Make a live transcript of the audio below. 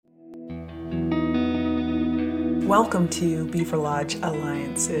Welcome to Beaver Lodge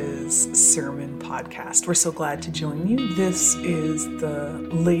Alliance's sermon podcast. We're so glad to join you. This is the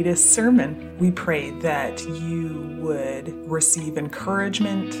latest sermon. We pray that you would receive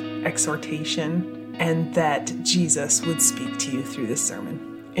encouragement, exhortation, and that Jesus would speak to you through this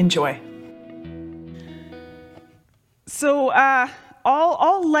sermon. Enjoy. So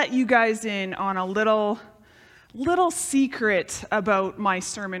I'll let you guys in on a little secret about my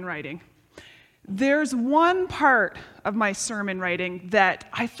sermon writing. There's one part of my sermon writing that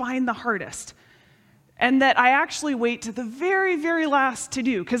I find the hardest, and that I actually wait to the very, very last to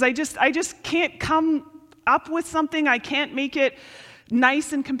do, because I just can't come up with something. I can't make it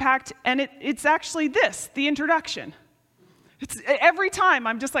nice and compact, and it's actually this, the introduction. It's every time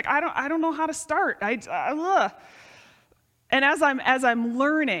I'm just like, I don't know how to start. And as I'm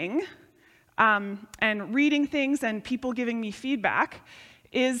learning and reading things and people giving me feedback,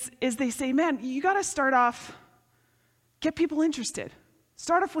 is they say, man, you got to start off, get people interested.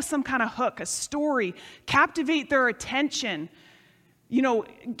 Start off with some kind of hook, a story, captivate their attention,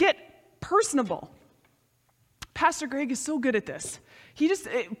 get personable. Pastor Greg is so good at this. He just,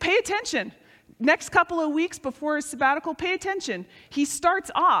 pay attention. Next couple of weeks before his sabbatical, pay attention. He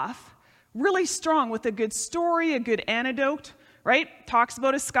starts off really strong with a good story, a good anecdote, right? Talks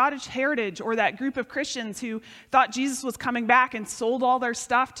about his Scottish heritage or that group of Christians who thought Jesus was coming back and sold all their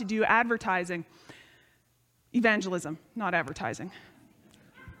stuff to do advertising. Evangelism, not advertising.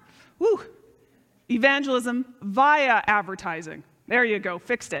 Woo! Evangelism via advertising. There you go,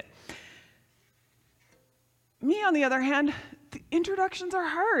 fixed it. Me, on the other hand, the introductions are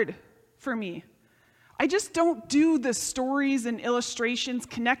hard for me. I just don't do the stories and illustrations,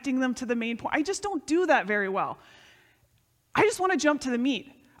 connecting them to the main point. I just don't do that very well. I just want to jump to the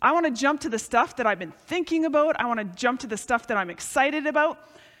meat. I want to jump to the stuff that I've been thinking about. I want to jump to the stuff that I'm excited about.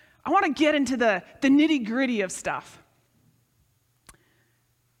 I want to get into the nitty-gritty of stuff.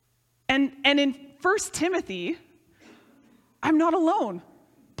 And in 1 Timothy, I'm not alone.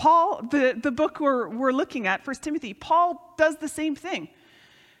 Paul, the book we're looking at, 1 Timothy, Paul does the same thing.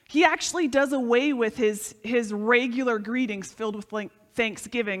 He actually does away with his regular greetings filled with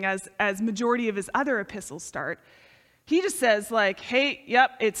thanksgiving, as majority of his other epistles start. He just says hey,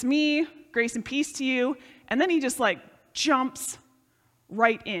 yep, it's me, grace and peace to you. And then he just jumps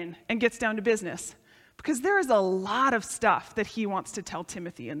right in and gets down to business. Because there is a lot of stuff that he wants to tell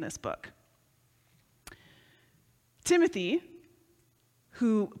Timothy in this book. Timothy,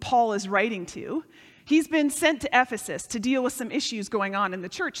 who Paul is writing to, he's been sent to Ephesus to deal with some issues going on in the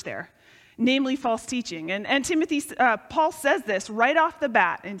church there, namely false teaching. And Timothy, Paul says this right off the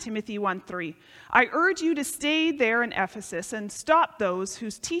bat in Timothy 1:3. I urge you to stay there in Ephesus and stop those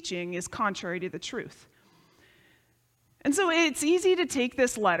whose teaching is contrary to the truth. And so it's easy to take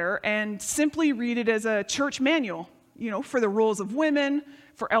this letter and simply read it as a church manual, for the roles of women,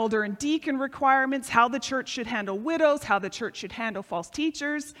 for elder and deacon requirements, how the church should handle widows, how the church should handle false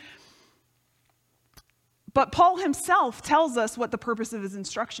teachers. But Paul himself tells us what the purpose of his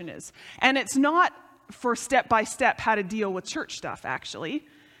instruction is. And it's not for step-by-step how to deal with church stuff, actually.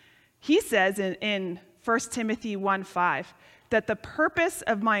 He says in 1 Timothy 1:5 that the purpose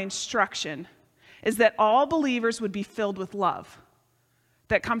of my instruction is that all believers would be filled with love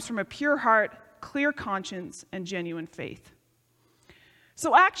that comes from a pure heart, clear conscience, and genuine faith.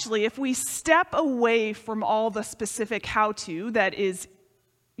 So actually, if we step away from all the specific how-to that is,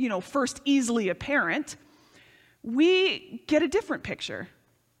 first easily apparent, we get a different picture.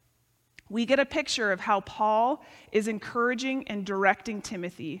 We get a picture of how Paul is encouraging and directing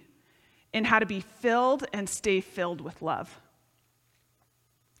Timothy in how to be filled and stay filled with love.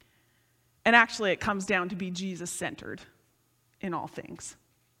 And actually, it comes down to be Jesus-centered in all things.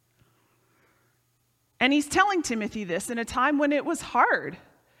 And he's telling Timothy this in a time when it was hard,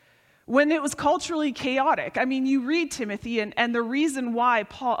 when it was culturally chaotic. I mean, you read Timothy, and the reason why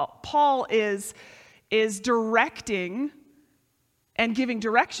Paul is directing and giving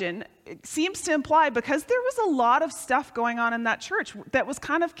direction, it seems to imply because there was a lot of stuff going on in that church that was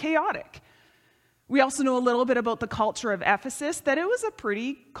kind of chaotic. We also know a little bit about the culture of Ephesus, that it was a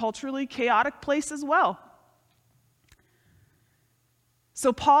pretty culturally chaotic place as well.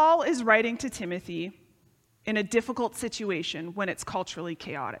 So Paul is writing to Timothy in a difficult situation when it's culturally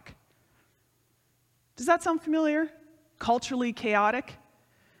chaotic. Does that sound familiar? Culturally chaotic?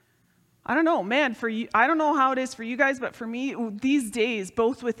 I don't know, man, for you, I don't know how it is for you guys, but for me, these days,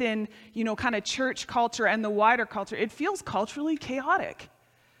 both within, kind of church culture and the wider culture, it feels culturally chaotic.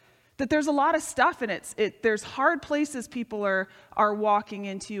 That there's a lot of stuff, and there's hard places people are walking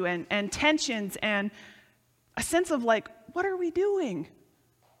into, and tensions, and a sense of what are we doing?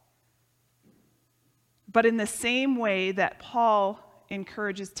 But in the same way that Paul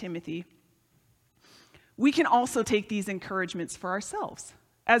encourages Timothy, we can also take these encouragements for ourselves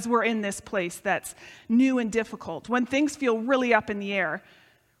as we're in this place that's new and difficult. When things feel really up in the air,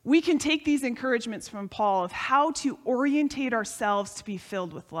 we can take these encouragements from Paul of how to orientate ourselves to be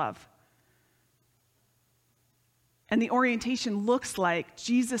filled with love. And the orientation looks like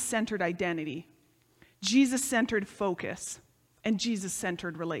Jesus-centered identity, Jesus-centered focus, and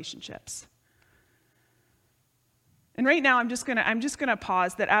Jesus-centered relationships. And right now, I'm just gonna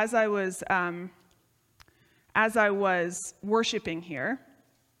pause that as I was worshiping here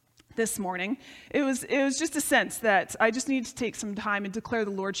this morning, it was just a sense that I just needed to take some time and declare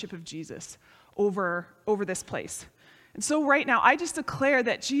the lordship of Jesus over this place. And so right now, I just declare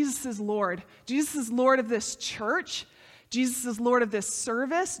that Jesus is Lord. Jesus is Lord of this church. Jesus is Lord of this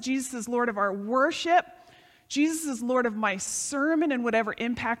service. Jesus is Lord of our worship. Jesus is Lord of my sermon and whatever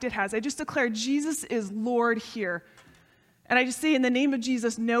impact it has. I just declare Jesus is Lord here. And I just say in the name of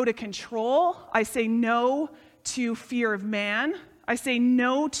Jesus, no to control. I say no to fear of man. I say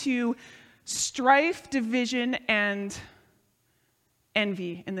no to strife, division, and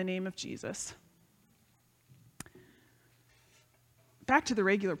envy in the name of Jesus. Back to the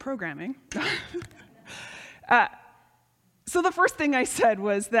regular programming. So the first thing I said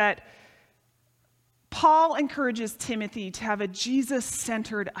was that Paul encourages Timothy to have a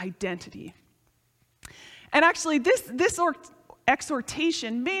Jesus-centered identity. And actually, this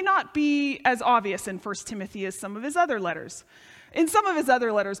exhortation may not be as obvious in 1 Timothy as some of his other letters. In some of his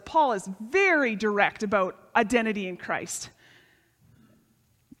other letters, Paul is very direct about identity in Christ.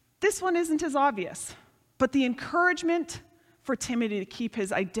 This one isn't as obvious, but the encouragement for Timothy to keep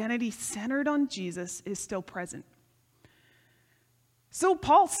his identity centered on Jesus is still present. So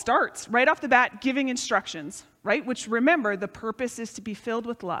Paul starts right off the bat giving instructions, right? Which, remember, the purpose is to be filled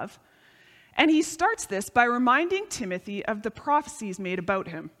with love. And he starts this by reminding Timothy of the prophecies made about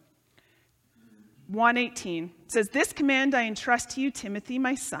him. 1:18 says, "This command I entrust to you, Timothy,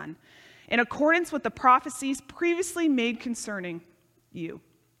 my son, in accordance with the prophecies previously made concerning you,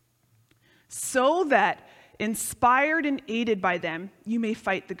 so that, inspired and aided by them, you may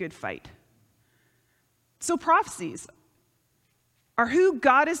fight the good fight." So prophecies are who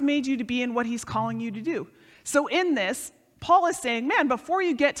God has made you to be and what he's calling you to do. So in this, Paul is saying, man, before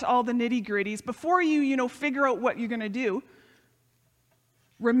you get to all the nitty-gritties, before you figure out what you're going to do,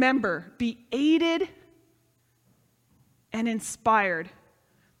 remember, be aided and inspired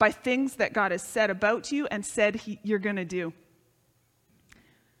by things that God has said about you and said you're going to do.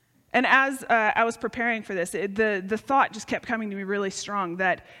 And as I was preparing for this, the thought just kept coming to me really strong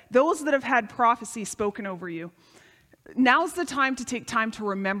that those that have had prophecy spoken over you, now's the time to take time to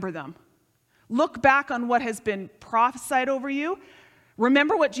remember them. Look back on what has been prophesied over you.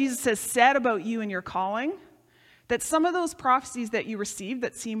 Remember what Jesus has said about you and your calling. That some of those prophecies that you received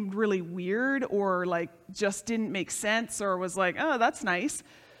that seemed really weird or like just didn't make sense or was like, oh, that's nice,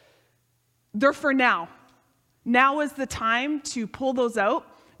 they're for now. Now is the time to pull those out.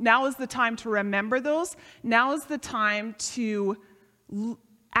 Now is the time to remember those. Now is the time to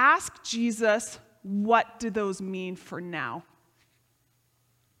ask Jesus, what do those mean for now?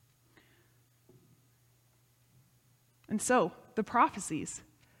 And so, the prophecies.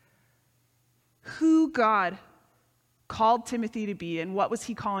 Who God called Timothy to be and what was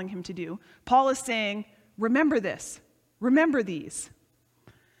he calling him to do. Paul is saying, remember this. Remember these.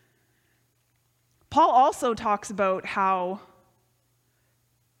 Paul also talks about how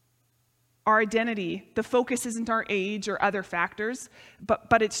our identity, the focus isn't our age or other factors,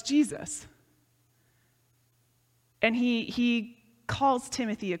 but it's Jesus. And he calls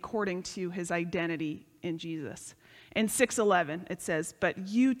Timothy according to his identity in Jesus. In 6:11, it says, "But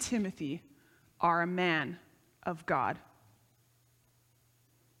you, Timothy, are a man of God."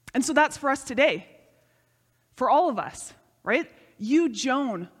 And so that's for us today. For all of us, right? You,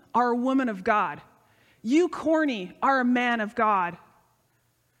 Joan, are a woman of God. You, Corny, are a man of God.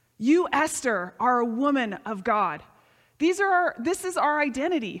 You, Esther, are a woman of God. This is our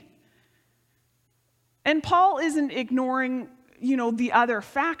identity. And Paul isn't ignoring, the other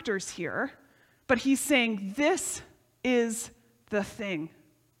factors here, but he's saying this is the thing.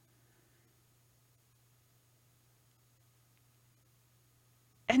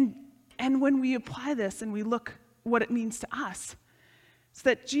 And when we apply this and we look what it means to us, it's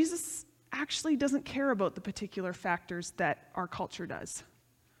that Jesus actually doesn't care about the particular factors that our culture does.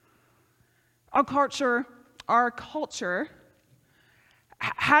 Our culture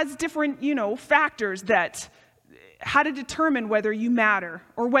has different, factors that how to determine whether you matter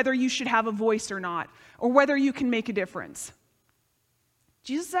or whether you should have a voice or not, or whether you can make a difference.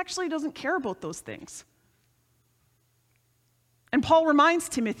 Jesus actually doesn't care about those things. And Paul reminds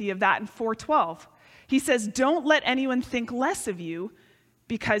Timothy of that in 4:12. He says, don't let anyone think less of you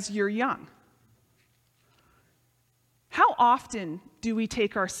because you're young. How often do we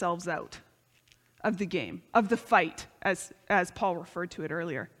take ourselves out of the game, of the fight, as Paul referred to it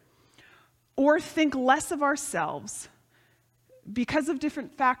earlier? Or think less of ourselves because of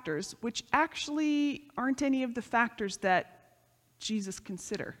different factors, which actually aren't any of the factors that Jesus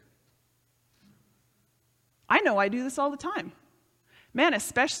considered? I know I do this all the time. Man,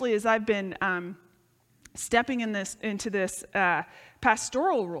 especially as I've been stepping into this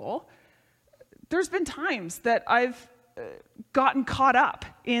pastoral role, there's been times that I've gotten caught up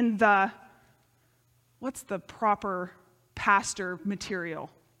in what's the proper pastor material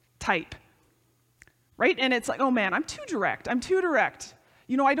type, right? And it's like, oh man, I'm too direct.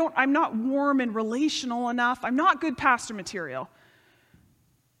 You know, I'm not warm and relational enough. I'm not good pastor material.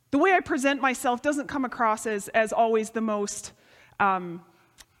 The way I present myself doesn't come across as always the most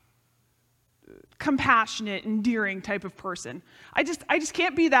compassionate, endearing type of person. I just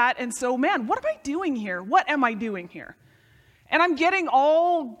can't be that. And so, man, what am I doing here? What am I doing here? And I'm getting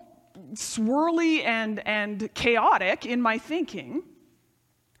all swirly and chaotic in my thinking.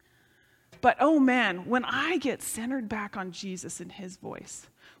 But oh man, when I get centered back on Jesus and his voice,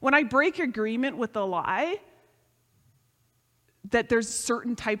 when I break agreement with the lie that there's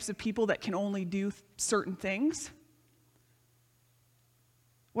certain types of people that can only do certain things,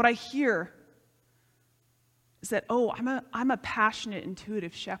 what I hear is that, oh, I'm a passionate,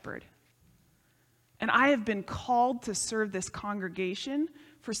 intuitive shepherd. And I have been called to serve this congregation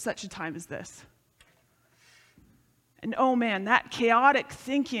for such a time as this. And oh man, that chaotic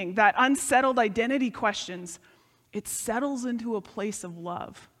thinking, that unsettled identity questions, it settles into a place of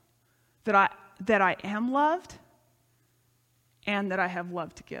love. That I am loved and that I have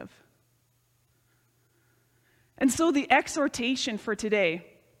love to give. And so the exhortation for today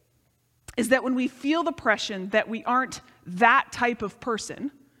is that when we feel the pressure that we aren't that type of person,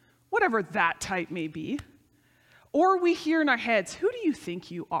 whatever that type may be, or we hear in our heads, who do you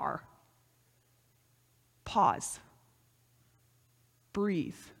think you are? Pause.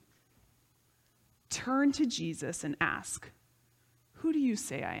 Breathe. Turn to Jesus and ask, who do you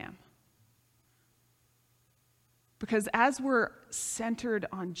say I am? Because as we're centered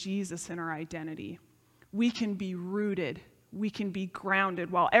on Jesus in our identity, we can be rooted, we can be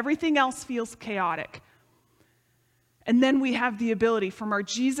grounded while everything else feels chaotic. And then we have the ability from our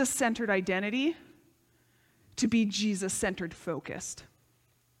Jesus-centered identity to be Jesus-centered focused.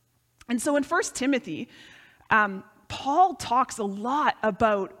 And so in 1 Timothy, Paul talks a lot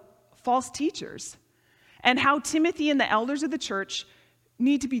about false teachers and how Timothy and the elders of the church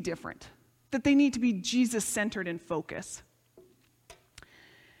need to be different, that they need to be Jesus-centered in focus.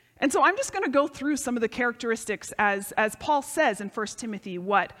 And so I'm just going to go through some of the characteristics as Paul says in 1 Timothy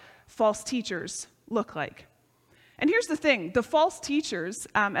what false teachers look like. And here's the thing, the false teachers,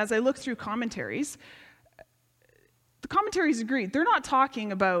 as I look through commentaries, the commentaries agree. They're not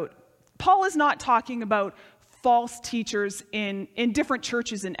talking about, Paul is not talking about false teachers in different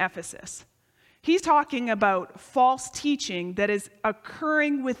churches in Ephesus. He's talking about false teaching that is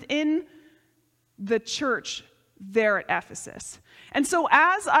occurring within the church there at Ephesus. And so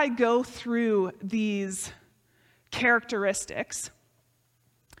as I go through these characteristics,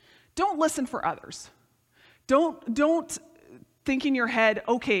 don't listen for others. Don't think in your head,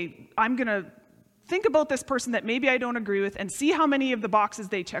 okay, I'm going to think about this person that maybe I don't agree with and see how many of the boxes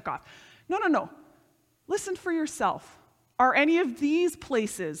they check off. No. Listen for yourself. Are any of these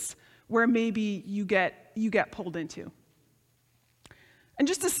places where maybe you get pulled into? And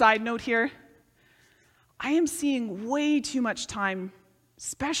just a side note here, I am seeing way too much time,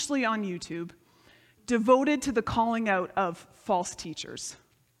 especially on YouTube, devoted to the calling out of false teachers.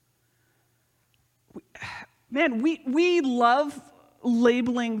 Man, we love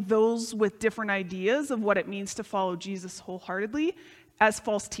labeling those with different ideas of what it means to follow Jesus wholeheartedly as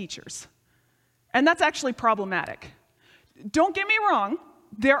false teachers. And that's actually problematic. Don't get me wrong,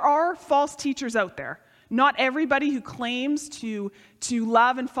 there are false teachers out there. Not everybody who claims to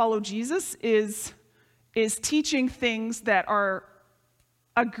love and follow Jesus is teaching things that are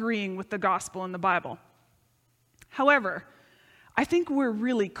agreeing with the gospel in the Bible. However, I think we're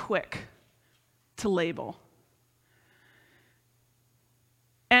really quick to label.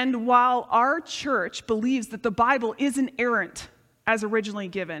 And while our church believes that the Bible is inerrant as originally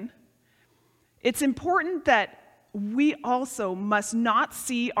given, it's important that we also must not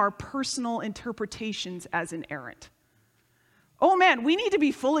see our personal interpretations as inerrant. Oh man, we need to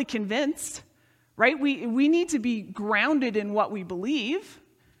be fully convinced, right? We need to be grounded in what we believe.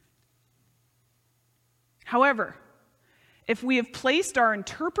 However, if we have placed our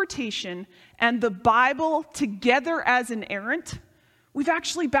interpretation and the Bible together as inerrant, we've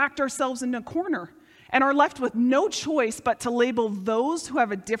actually backed ourselves in a corner and are left with no choice but to label those who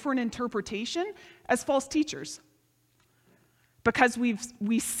have a different interpretation as false teachers. Because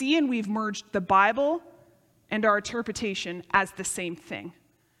we see and we've merged the Bible and our interpretation as the same thing,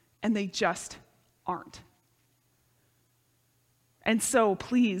 and they just aren't. And so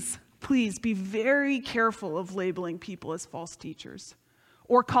please be very careful of labeling people as false teachers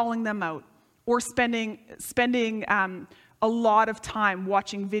or calling them out or spending a lot of time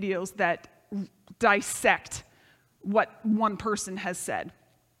watching videos that dissect what one person has said.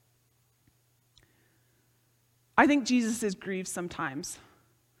 I think Jesus is grieved sometimes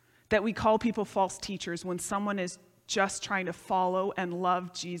that we call people false teachers when someone is just trying to follow and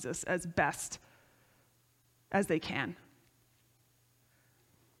love Jesus as best as they can.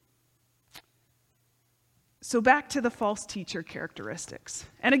 So back to the false teacher characteristics.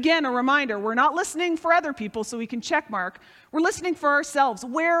 And again, a reminder, we're not listening for other people so we can check mark. We're listening for ourselves.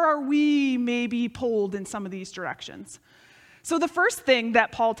 Where are we maybe pulled in some of these directions? So the first thing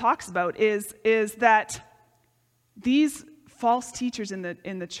that Paul talks about is that these false teachers in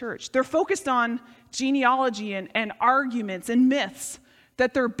the church, they're focused on genealogy and arguments and myths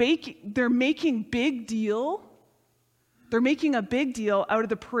that they're making a big deal out of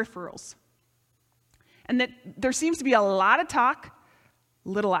the peripherals. And that there seems to be a lot of talk,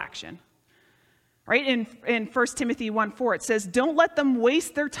 little action. Right? In 1 Timothy 1:4, it says, "Don't let them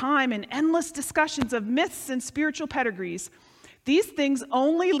waste their time in endless discussions of myths and spiritual pedigrees. These things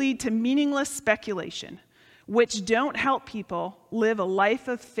only lead to meaningless speculation, which don't help people live a life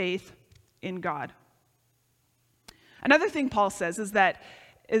of faith in God." Another thing Paul says is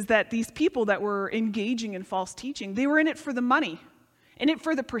that these people that were engaging in false teaching, they were in it for the money, in it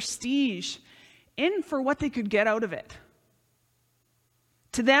for the prestige, in for what they could get out of it.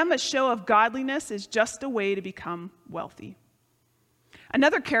 To them, a show of godliness is just a way to become wealthy.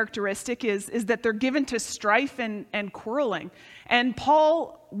 Another characteristic is that they're given to strife and quarreling. And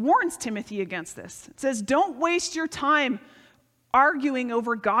Paul warns Timothy against this. It says, "Don't waste your time arguing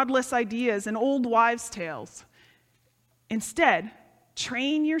over godless ideas and old wives' tales. Instead,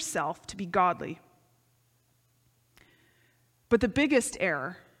 train yourself to be godly." But the biggest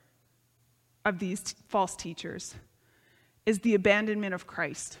error of these false teachers is the abandonment of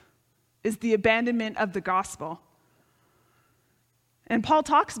Christ, is the abandonment of the gospel. And Paul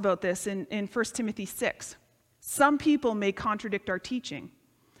talks about this in 1 Timothy 6. "Some people may contradict our teaching,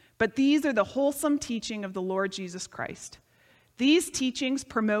 but these are the wholesome teaching of the Lord Jesus Christ. These teachings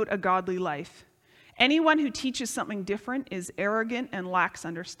promote a godly life. Anyone who teaches something different is arrogant and lacks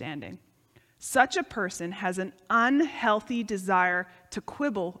understanding. Such a person has an unhealthy desire to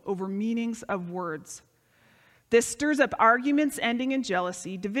quibble over meanings of words. This stirs up arguments ending in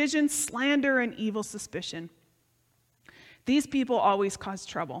jealousy, division, slander, and evil suspicion. These people always cause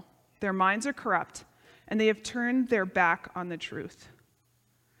trouble. Their minds are corrupt, and they have turned their back on the truth."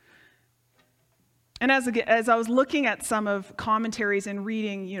 And as I was looking at some of commentaries and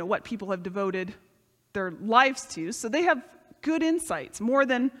reading, what people have devoted their lives to, so they have good insights, more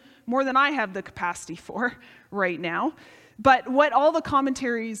than I have the capacity for right now. But what all the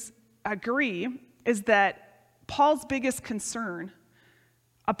commentaries agree is that Paul's biggest concern,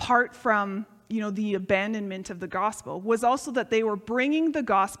 apart from the abandonment of the gospel, was also that they were bringing the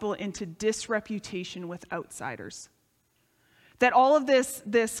gospel into disreputation with outsiders. That all of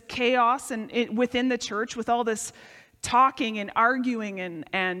this chaos within the church, with all this talking and arguing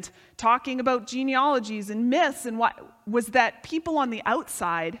and talking about genealogies and myths and what was that people on the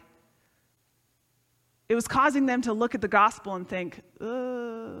outside, it was causing them to look at the gospel and think,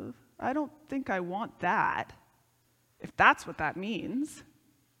 I don't think I want that, if that's what that means.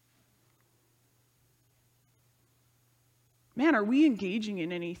 Man, are we engaging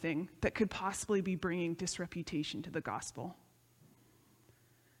in anything that could possibly be bringing disreputation to the gospel?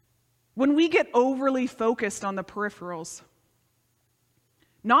 When we get overly focused on the peripherals,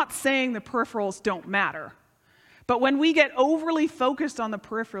 not saying the peripherals don't matter, but when we get overly focused on the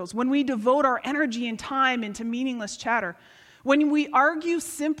peripherals, when we devote our energy and time into meaningless chatter, when we argue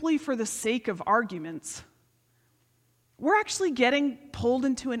simply for the sake of arguments, we're actually getting pulled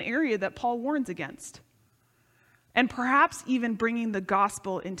into an area that Paul warns against, and perhaps even bringing the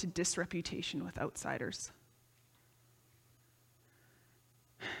gospel into disreputation with outsiders.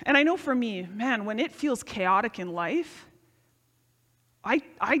 And I know for me, man, when it feels chaotic in life, I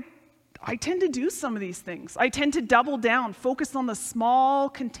tend to do some of these things. I tend to double down, focus on the small,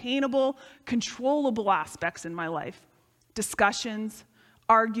 containable, controllable aspects in my life. Discussions,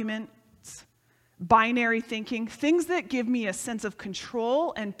 arguments, binary thinking, things that give me a sense of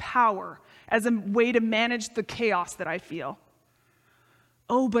control and power as a way to manage the chaos that I feel.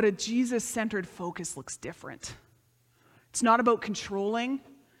 Oh, but a Jesus-centered focus looks different. It's not about controlling.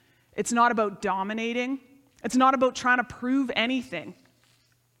 It's not about dominating. It's not about trying to prove anything.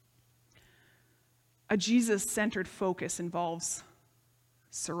 A Jesus-centered focus involves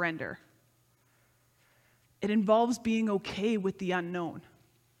surrender. It involves being okay with the unknown.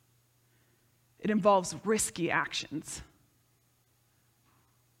 It involves risky actions.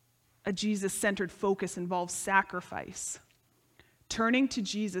 A Jesus-centered focus involves sacrifice, turning to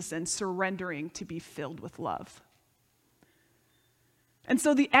Jesus and surrendering to be filled with love. And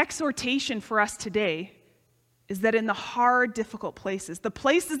so the exhortation for us today is that in the hard, difficult places, the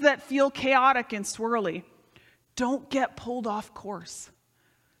places that feel chaotic and swirly, don't get pulled off course.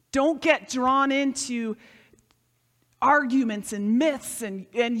 Don't get drawn into arguments and myths and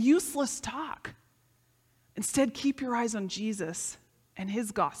useless talk. Instead, keep your eyes on Jesus and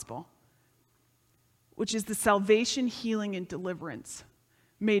his gospel, which is the salvation, healing, and deliverance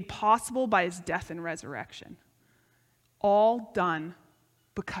made possible by his death and resurrection. All done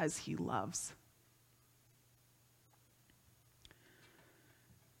because he loves.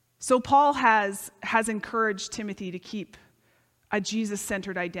 So Paul has encouraged Timothy to keep a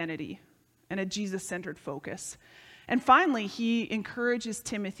Jesus-centered identity and a Jesus-centered focus. And finally, he encourages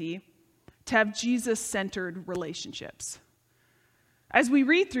Timothy to have Jesus-centered relationships. As we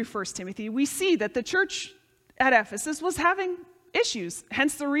read through 1 Timothy, we see that the church at Ephesus was having issues,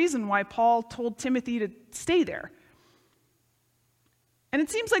 hence the reason why Paul told Timothy to stay there. And it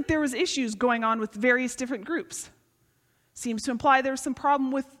seems like there was issues going on with various different groups. Seems to imply there was some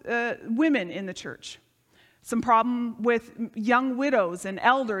problem with women in the church, some problem with young widows and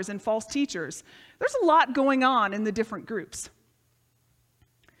elders and false teachers. There's a lot going on in the different groups.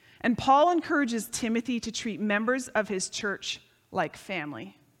 And Paul encourages Timothy to treat members of his church like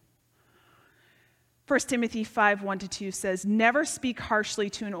family. 1 Timothy 5:1-2 says, "Never speak harshly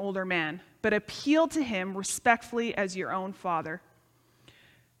to an older man, but appeal to him respectfully as your own father.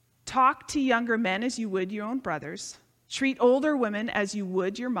 Talk to younger men as you would your own brothers. Treat older women as you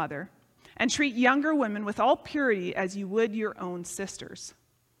would your mother. And treat younger women with all purity as you would your own sisters."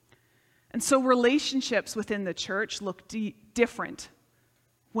 And so relationships within the church look different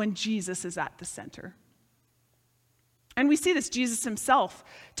when Jesus is at the center. And we see this. Jesus himself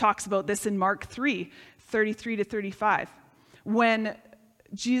talks about this in Mark 3:33-35. When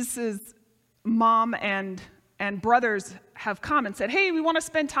Jesus' mom and brothers have come and said, "Hey, we want to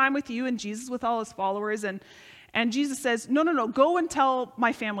spend time with you," and Jesus with all his followers. And Jesus says, No, go and tell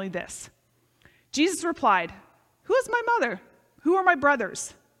my family this. Jesus replied, "Who is my mother? Who are my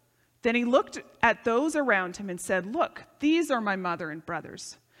brothers?" Then he looked at those around him and said, "Look, these are my mother and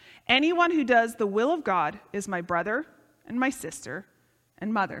brothers. Anyone who does the will of God is my brother and my sister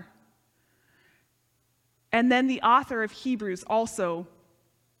and mother." And then the author of Hebrews also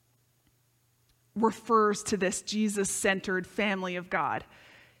refers to this Jesus-centered family of God.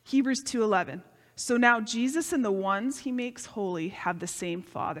 Hebrews 2:11. "So now Jesus and the ones he makes holy have the same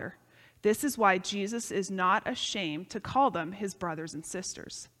Father. This is why Jesus is not ashamed to call them his brothers and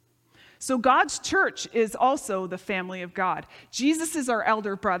sisters." So God's church is also the family of God. Jesus is our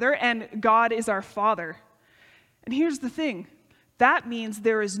elder brother, and God is our Father. And here's the thing. That means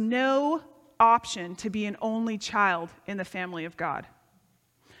there is no option to be an only child in the family of God.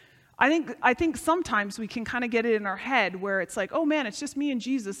 I think sometimes we can kind of get it in our head where it's like, oh man, it's just me and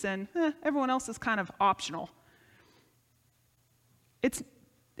Jesus, and everyone else is kind of optional. It's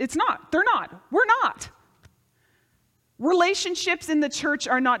not. They're not. We're not. Relationships in the church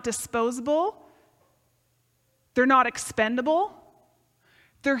are not disposable. They're not expendable.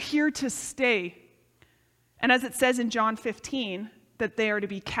 They're here to stay. And as it says in John 15, that they are to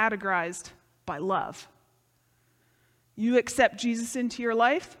be categorized by love. You accept Jesus into your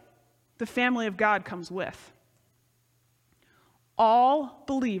life, the family of God comes with. All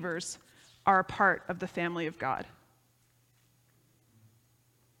believers are a part of the family of God.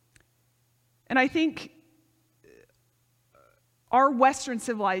 And I think our Western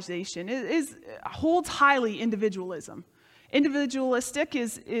civilization holds highly individualism. Individualistic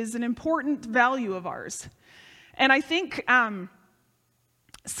is an important value of ours. And I think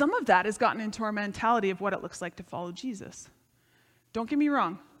some of that has gotten into our mentality of what it looks like to follow Jesus. Don't get me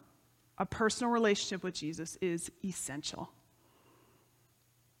wrong. A personal relationship with Jesus is essential.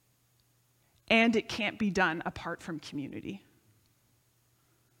 And it can't be done apart from community.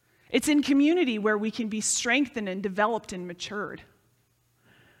 It's in community where we can be strengthened and developed and matured.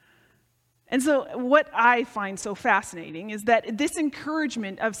 And so what I find so fascinating is that this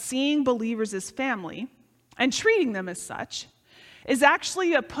encouragement of seeing believers as family and treating them as such is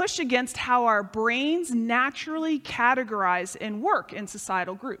actually a push against how our brains naturally categorize and work in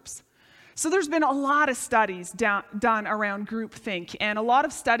societal groups. So there's been a lot of studies done around groupthink, and a lot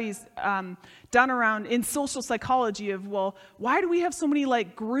of studies done around in social psychology of, well, why do we have so many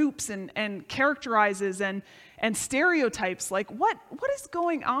like groups and characterizes and stereotypes? Like, what is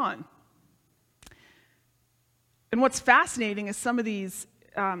going on? And what's fascinating is some of these,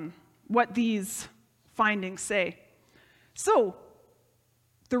 what these findings say. So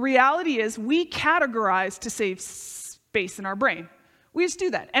the reality is we categorize to save space in our brain. We just do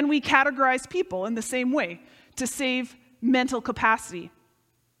that. And we categorize people in the same way to save mental capacity.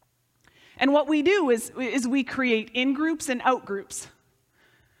 And what we do is we create in-groups and out-groups.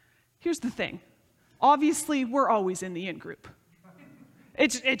 Here's the thing. Obviously, we're always in the in-group.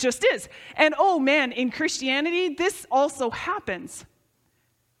 It just is. And oh man, in Christianity, this also happens.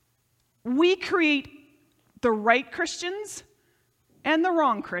 We create the right Christians and the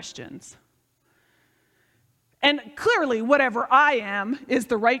wrong Christians. And clearly, whatever I am is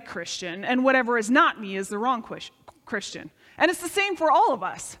the right Christian, and whatever is not me is the wrong Christian. And it's the same for all of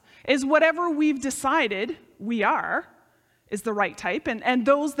us, is whatever we've decided we are is the right type, and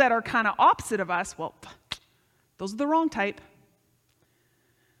those that are kind of opposite of us, well, those are the wrong type.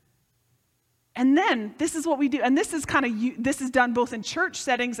 And then, this is what we do, and this is done both in church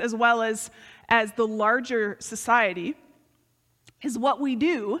settings as well as the larger society, is what we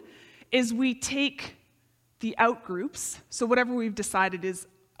do is we take the out groups, so whatever we've decided is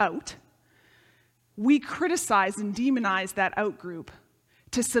out, we criticize and demonize that out group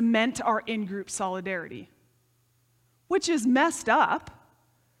to cement our in-group solidarity, which is messed up,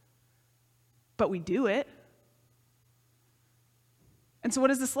 but we do it. And so what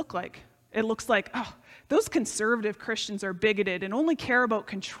does this look like? It looks like, oh, those conservative Christians are bigoted and only care about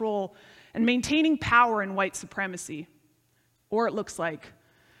control and maintaining power and white supremacy. Or it looks like,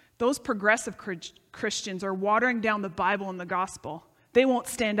 those progressive Christians are watering down the Bible and the gospel. They won't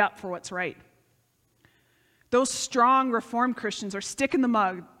stand up for what's right. Those strong Reformed Christians are stick in the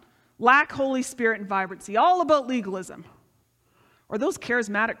mud, lack Holy Spirit and vibrancy, all about legalism. Or those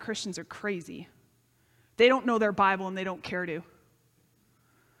charismatic Christians are crazy. They don't know their Bible and they don't care to.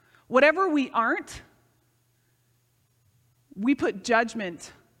 Whatever we aren't, we put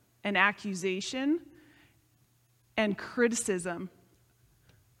judgment and accusation and criticism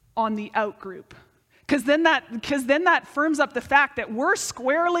on the out group. Because then that firms up the fact that we're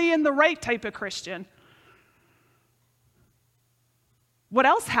squarely in the right type of Christian. What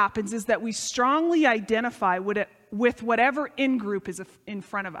else happens is that we strongly identify with whatever in-group is in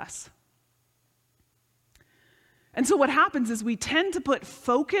front of us. And so what happens is we tend to put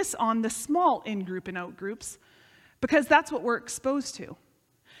focus on the small in-group and out-groups because that's what we're exposed to.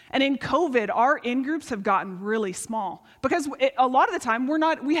 And in COVID, our in-groups have gotten really small because a lot of the time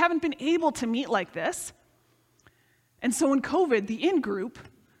we haven't been able to meet like this. And so in COVID, the in-group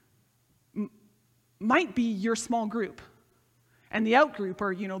might be your small group. And the out-group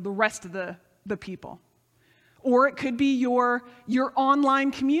are, the rest of the people. Or it could be your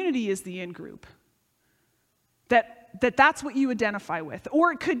online community is the in-group. That's what you identify with.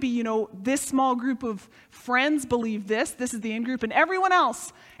 Or it could be, this small group of friends believe this is the in-group, and everyone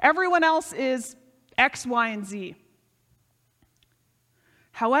else is X, Y, and Z.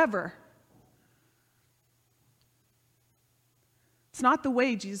 However, it's not the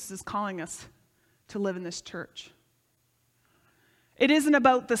way Jesus is calling us to live in this church. It isn't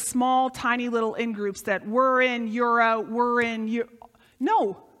about the small, tiny little in-groups that we're in, you're out, we're in, you.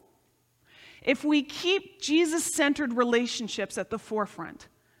 No. If we keep Jesus-centered relationships at the forefront,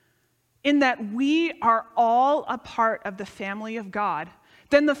 in that we are all a part of the family of God,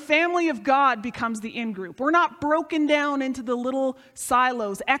 then the family of God becomes the in-group. We're not broken down into the little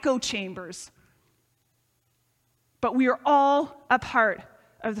silos, echo chambers, but we are all a part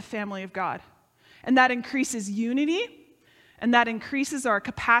of the family of God. And that increases unity, and that increases our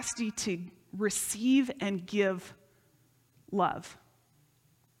capacity to receive and give love.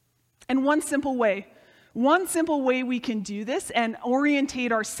 And one simple way we can do this and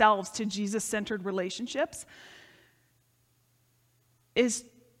orientate ourselves to Jesus-centered relationships is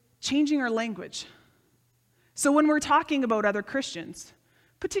changing our language. So when we're talking about other Christians,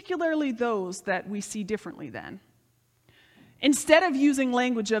 particularly those that we see differently than, instead of using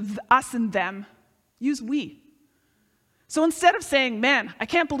language of us and them, use we. So instead of saying, man, I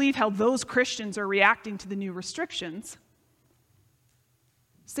can't believe how those Christians are reacting to the new restrictions,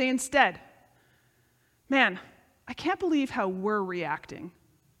 say instead, man, I can't believe how we're reacting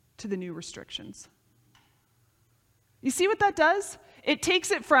to the new restrictions. You see what that does? It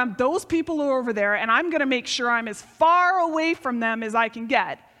takes it from those people who are over there, and I'm going to make sure I'm as far away from them as I can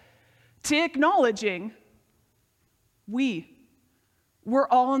get, to acknowledging we're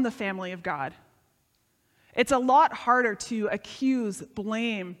all in the family of God. It's a lot harder to accuse,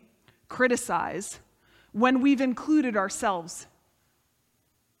 blame, criticize when we've included ourselves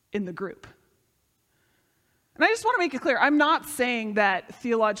in the group. And I just want to make it clear, I'm not saying that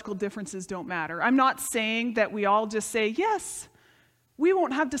theological differences don't matter. I'm not saying that we all just say, yes, we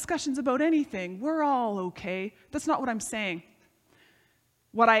won't have discussions about anything. We're all okay. That's not what I'm saying.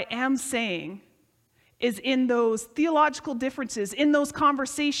 What I am saying is in those theological differences, in those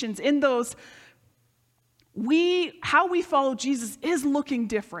conversations, in those, how we follow Jesus is looking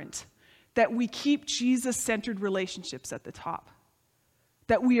different, that we keep Jesus-centered relationships at the top,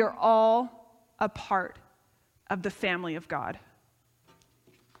 that we are all a part of the family of God.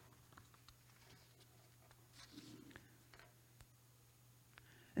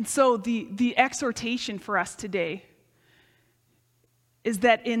 And so the exhortation for us today is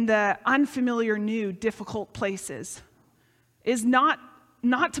that in the unfamiliar, new, difficult places is not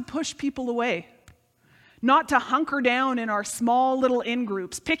to push people away, not to hunker down in our small little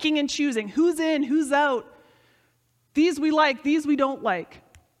in-groups, picking and choosing who's in, who's out, these we like, these we don't like.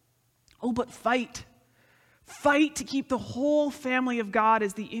 Oh, but fight. Fight to keep the whole family of God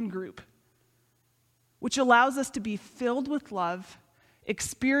as the in-group, which allows us to be filled with love,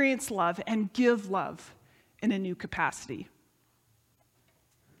 experience love, and give love in a new capacity.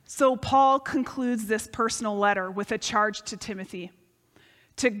 So Paul concludes this personal letter with a charge to Timothy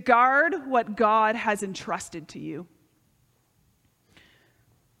to guard what God has entrusted to you.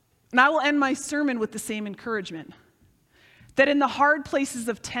 And I will end my sermon with the same encouragement, that in the hard places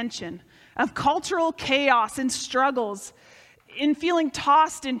of tension, of cultural chaos and struggles, in feeling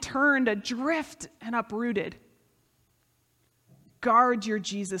tossed and turned, adrift and uprooted, guard your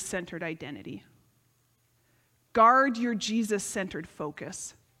Jesus-centered identity. Guard your Jesus-centered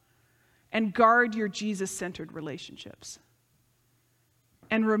focus. And guard your Jesus-centered relationships.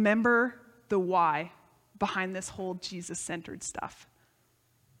 And remember the why behind this whole Jesus-centered stuff.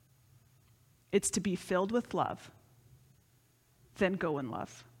 It's to be filled with love, then go in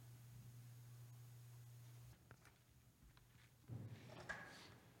love.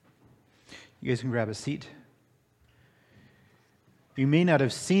 You guys can grab a seat. You may not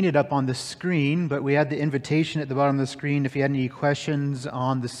have seen it up on the screen, but we had the invitation at the bottom of the screen if you had any questions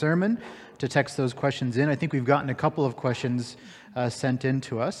on the sermon to text those questions in. I think we've gotten a couple of questions sent in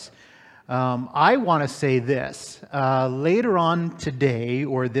to us. I want to say this. Later on today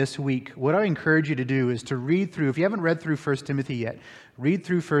or this week, what I encourage you to do is to read through, if you haven't read through 1 Timothy yet, read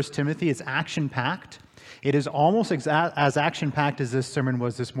through 1 Timothy. It's action-packed. It is almost as action-packed as this sermon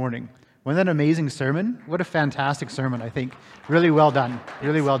was this morning. Wasn't that an amazing sermon? What a fantastic sermon, I think. Really well done.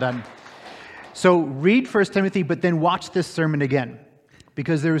 Really well done. So read 1 Timothy, but then watch this sermon again,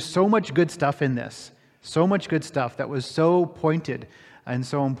 because there is so much good stuff in this. So much good stuff that was so pointed and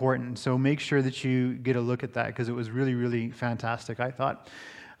so important. So make sure that you get a look at that, because it was really, really fantastic, I thought.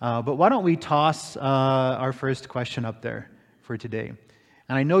 But why don't we toss our first question up there for today?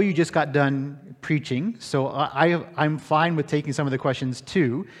 And I know you just got done preaching, so I'm fine with taking some of the questions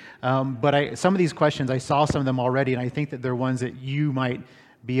too. But some of these questions, I saw some of them already, and I think that they're ones that you might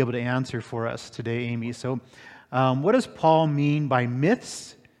be able to answer for us today, Amy. So what does Paul mean by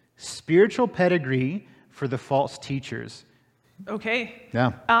myths, spiritual pedigree for the false teachers? Okay.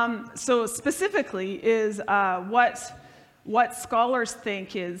 Yeah. So specifically is what scholars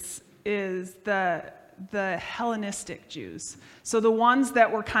think is the Hellenistic Jews. So the ones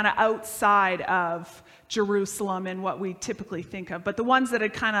that were kind of outside of Jerusalem and what we typically think of, but the ones that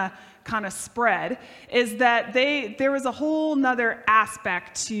had kind of spread, is that there was a whole nother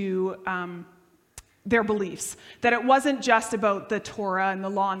aspect to their beliefs, that it wasn't just about the Torah and the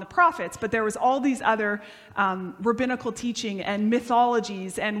law and the prophets, but there was all these other rabbinical teaching and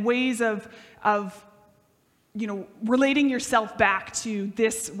mythologies and ways of relating yourself back to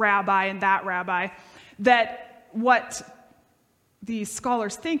this rabbi and that rabbi, that what the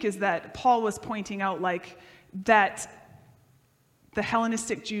scholars think is that Paul was pointing out, like, that the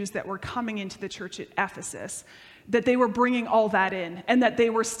Hellenistic Jews that were coming into the church at Ephesus, that they were bringing all that in, and that they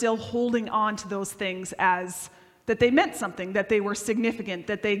were still holding on to those things as that they meant something, that they were significant,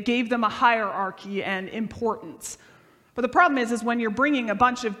 that they gave them a hierarchy and importance. But the problem is when you're bringing a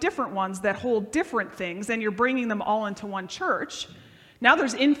bunch of different ones that hold different things and you're bringing them all into one church, now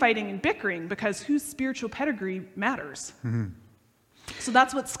there's infighting and bickering because whose spiritual pedigree matters. Mm-hmm. So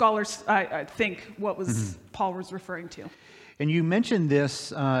that's what scholars, I think, what was Paul was referring to. And you mentioned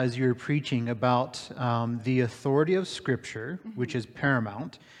this as you were preaching about the authority of Scripture, which is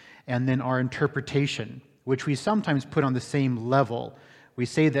paramount, and then our interpretation, which we sometimes put on the same level. We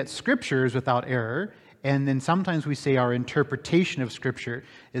say that Scripture is without error, and then sometimes we say our interpretation of Scripture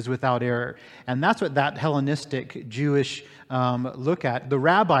is without error. And that's what that Hellenistic Jewish look at. The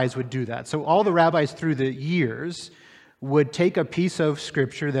rabbis would do that. So all the rabbis through the years would take a piece of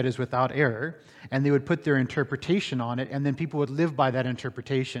Scripture that is without error, and they would put their interpretation on it, and then people would live by that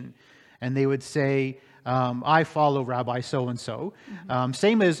interpretation. And they would say, I follow Rabbi so-and-so.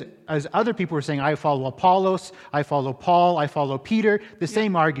 Same as other people were saying, I follow Apollos, I follow Paul, I follow Peter. The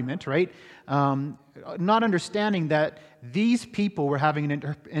same argument, right? Not understanding that these people were having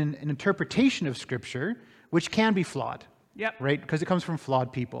an interpretation of Scripture which can be flawed. Yep. Right? Because it comes from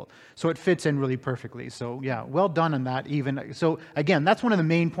flawed people. So it fits in really perfectly. So yeah, well done on that even. So again, that's one of the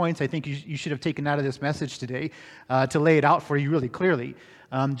main points I think you should have taken out of this message today to lay it out for you really clearly.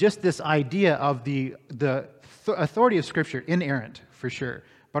 Just this idea of the authority of Scripture, inerrant for sure.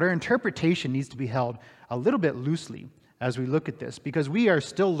 But our interpretation needs to be held a little bit loosely as we look at this, because we are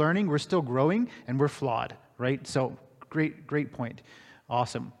still learning, we're still growing, and we're flawed, right? So great point.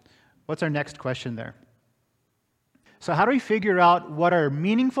 Awesome. What's our next question there? So how do we figure out what are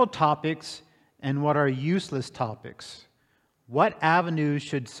meaningful topics and what are useless topics? What avenues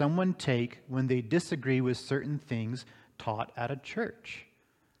should someone take when they disagree with certain things taught at a church?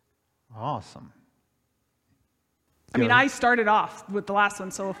 Awesome. I mean, I started off with the last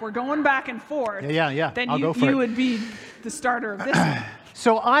one, so if we're going back and forth, yeah. then I'll go for you it. would be the starter of this one.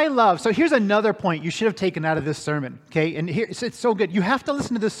 So here's another point you should have taken out of this sermon, okay? And here, it's so good. You have to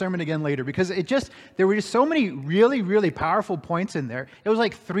listen to this sermon again later, because there were just so many really, really powerful points in there. It was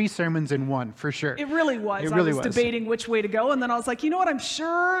like 3 sermons in one, for sure. It really was. It really I was debating which way to go, and then I was like, you know what? I'm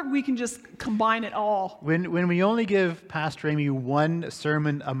sure we can just combine it all. When we only give Pastor Amy 1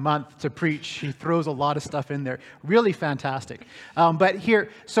 sermon a month to preach, she throws a lot of stuff in there. Really fantastic. But here,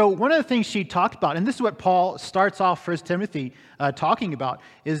 so one of the things she talked about, and this is what Paul starts off 1 Timothy talking about,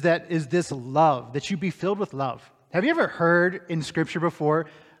 is this love, that you be filled with love. Have you ever heard in Scripture before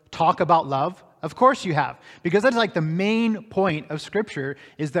talk about love? Of course you have, because that's like the main point of Scripture,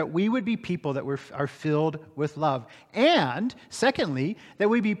 is that we would be people that are filled with love. And secondly, that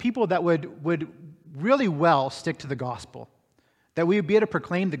we be people that would really well stick to the gospel, that we would be able to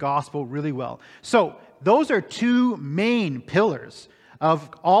proclaim the gospel really well. So those are 2 main pillars of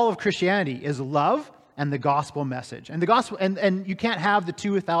all of Christianity, is love and the gospel message. And the gospel, and you can't have the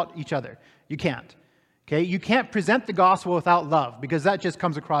 2 without each other. You can't. Okay? You can't present the gospel without love, because that just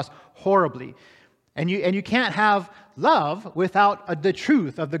comes across horribly. And you can't have love without the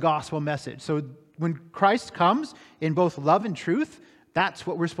truth of the gospel message. So when Christ comes in both love and truth, that's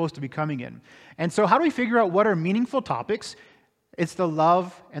what we're supposed to be coming in. And so how do we figure out what are meaningful topics? It's the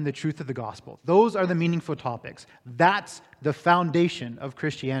love and the truth of the gospel. Those are the meaningful topics. That's the foundation of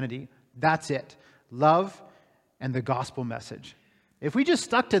Christianity. That's it. Love and the gospel message. If we just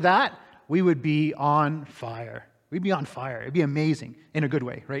stuck to that, we would be on fire. We'd be on fire. It'd be amazing in a good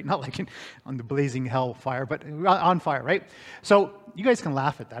way, right? Not like on the blazing hell fire, but on fire, right? So you guys can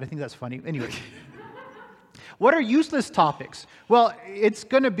laugh at that. I think that's funny. Anyway, what are useless topics? Well, it's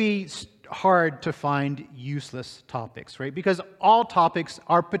going to be hard to find useless topics, right? Because all topics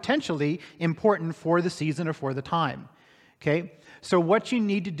are potentially important for the season or for the time, okay? So what you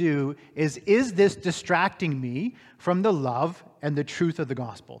need to do is this distracting me from the love and the truth of the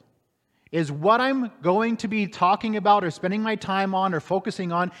gospel? Is what I'm going to be talking about or spending my time on or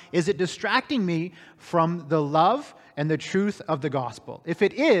focusing on, is it distracting me from the love and the truth of the gospel? If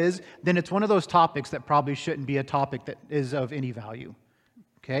it is, then it's one of those topics that probably shouldn't be a topic that is of any value,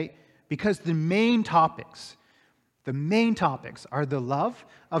 okay? Because the main topics are the love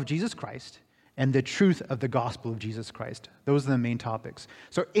of Jesus Christ and the truth of the gospel of Jesus Christ. Those are the main topics.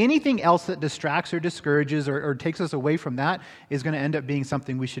 So anything else that distracts or discourages or takes us away from that is going to end up being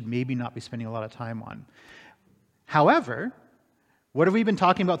something we should maybe not be spending a lot of time on. However, what have we been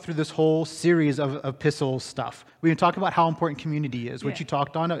talking about through this whole series of epistle stuff? We've been talking about how important community is, which you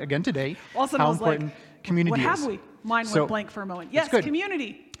talked on again today. Also, how I was important like, community what is. have we? Mine went blank for a moment. Yes,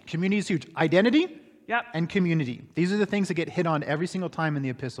 community. Community is huge. Identity. Yep. And community. These are the things that get hit on every single time in the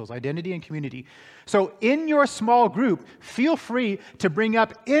epistles, identity and community. So in your small group, feel free to bring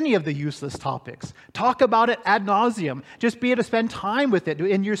up any of the useless topics. Talk about it ad nauseum. Just be able to spend time with it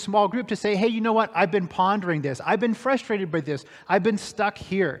in your small group to say, hey, you know what? I've been pondering this. I've been frustrated by this. I've been stuck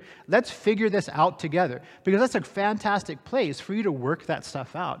here. Let's figure this out together. Because that's a fantastic place for you to work that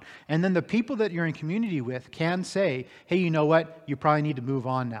stuff out. And then the people that you're in community with can say, hey, you know what? You probably need to move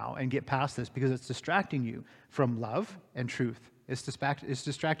on now and get past this because it's distracting distracting you from love and truth. It's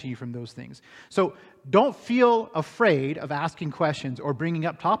distracting you from those things. So don't feel afraid of asking questions or bringing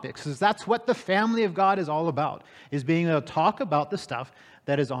up topics, because that's what the family of God is all about, is being able to talk about the stuff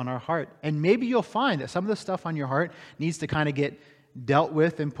that is on our heart. And maybe you'll find that some of the stuff on your heart needs to kind of get dealt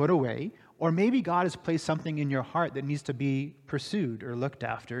with and put away, or maybe God has placed something in your heart that needs to be pursued or looked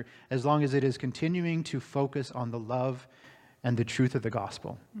after, as long as it is continuing to focus on the love and the truth of the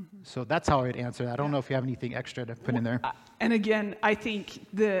gospel. So that's how I'd answer that. I don't know if you have anything extra to put in there. And again, I think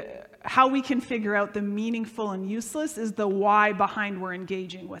how we can figure out the meaningful and useless is the why behind we're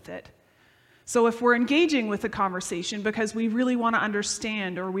engaging with it. So if we're engaging with a conversation because we really want to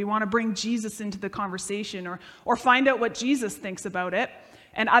understand, or we want to bring Jesus into the conversation, or find out what Jesus thinks about it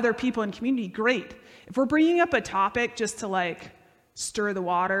and other people in community, great. If we're bringing up a topic just to like stir the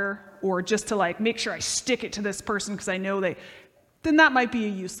water, or just to like make sure I stick it to this person because I know then that might be a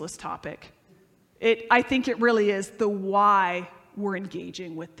useless topic. I think it really is the why we're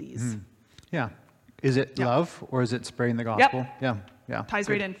engaging with these. Yeah. Is it love, or is it spreading the gospel? Yep. Yeah. Ties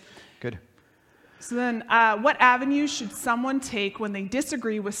Good. right in. Good. So then, what avenues should someone take when they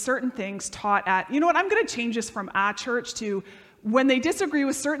disagree with certain things taught at, you know what, I'm going to change this from a church to when they disagree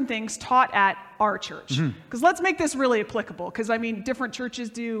with certain things taught at our church. Because let's make this really applicable, because I mean, different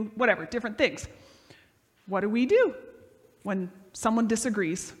churches do whatever, different things. What do we do when someone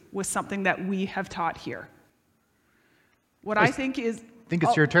disagrees with something that we have taught here? What I think is... I think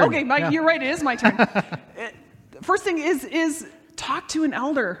it's your turn. Okay, You're right, it is my turn. First thing is talk to an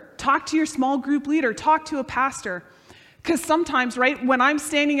elder, talk to your small group leader, talk to a pastor. Because sometimes, right, when I'm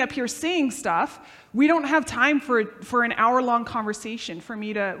standing up here saying stuff, we don't have time for an hour-long conversation for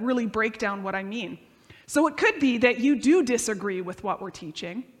me to really break down what I mean. So it could be that you do disagree with what we're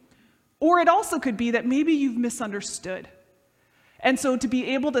teaching, or it also could be that maybe you've misunderstood. And so to be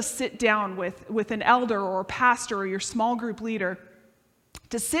able to sit down with an elder or a pastor or your small group leader,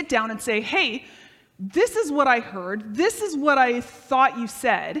 to sit down and say, hey, this is what I heard, this is what I thought you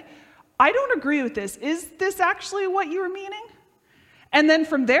said, I don't agree with this. Is this actually what you were meaning? And then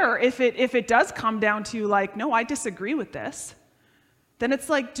from there, if it does come down to like, no, I disagree with this, then it's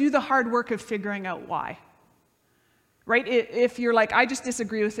like, do the hard work of figuring out why. Right? If you're like, I just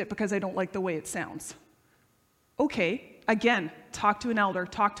disagree with it because I don't like the way it sounds. Okay, again, talk to an elder,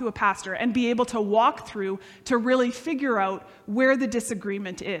 talk to a pastor, and be able to walk through to really figure out where the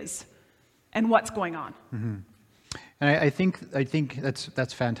disagreement is and what's going on. And I think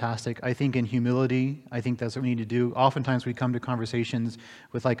that's fantastic. I think in humility, I think that's what we need to do. Oftentimes we come to conversations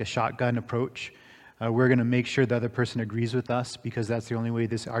with like a shotgun approach. We're going to make sure the other person agrees with us because that's the only way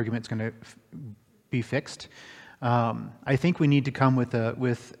this argument's going to be fixed. I think we need to come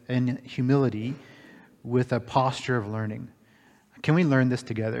in humility with a posture of learning. Can we learn this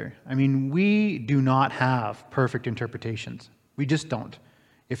together? I mean, we do not have perfect interpretations. We just don't.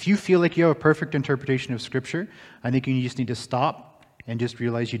 If you feel like you have a perfect interpretation of Scripture, I think you just need to stop and just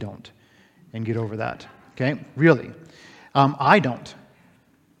realize you don't and get over that, okay? Really. I don't.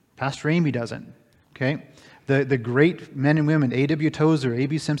 Pastor Amy doesn't, okay? The great men and women, A.W. Tozer,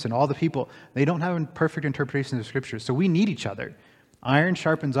 A.B. Simpson, all the people, they don't have a perfect interpretation of Scripture, so we need each other. Iron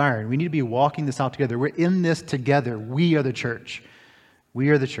sharpens iron. We need to be walking this out together. We're in this together. We are the church. We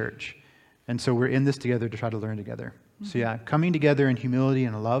are the church. And so we're in this together to try to learn together. So yeah, coming together in humility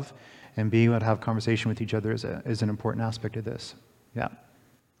and love and being able to have conversation with each other is an important aspect of this. Yeah.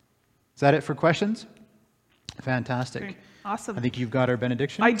 Is that it for questions? Fantastic. Okay. Awesome. I think you've got our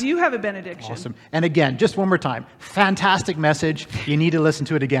benediction. I do have a benediction. Awesome. And again, just one more time, fantastic message. You need to listen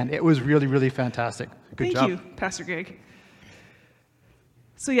to it again. It was really, really fantastic. Good job. Thank you, Pastor Greg.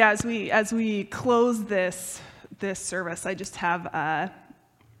 So yeah, as we close this service, I just have a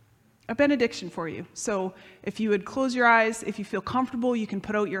benediction for you. So if you would close your eyes, if you feel comfortable, you can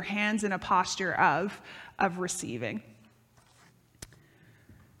put out your hands in a posture of receiving.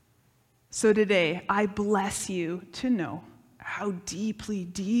 So today, I bless you to know how deeply,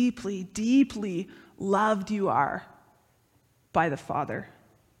 deeply, deeply loved you are by the Father.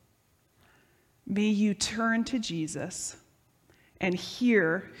 May you turn to Jesus and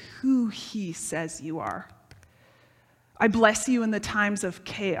hear who he says you are. I bless you in the times of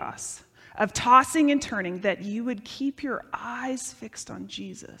chaos, of tossing and turning, that you would keep your eyes fixed on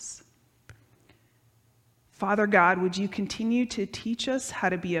Jesus. Father God, would you continue to teach us how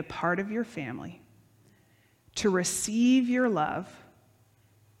to be a part of your family, to receive your love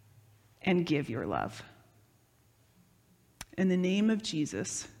and give your love. In the name of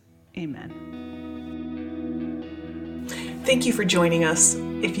Jesus, amen. Thank you for joining us.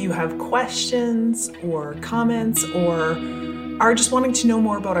 If you have questions or comments or are just wanting to know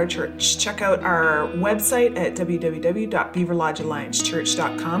more about our church, check out our website at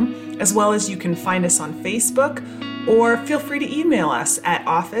www.beaverlodgealliancechurch.com, as well as you can find us on Facebook, or feel free to email us at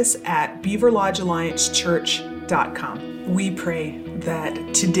office@beaverlodgealliancechurch.com. We pray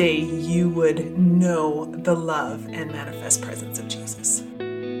that today you would know the love and manifest presence of Jesus.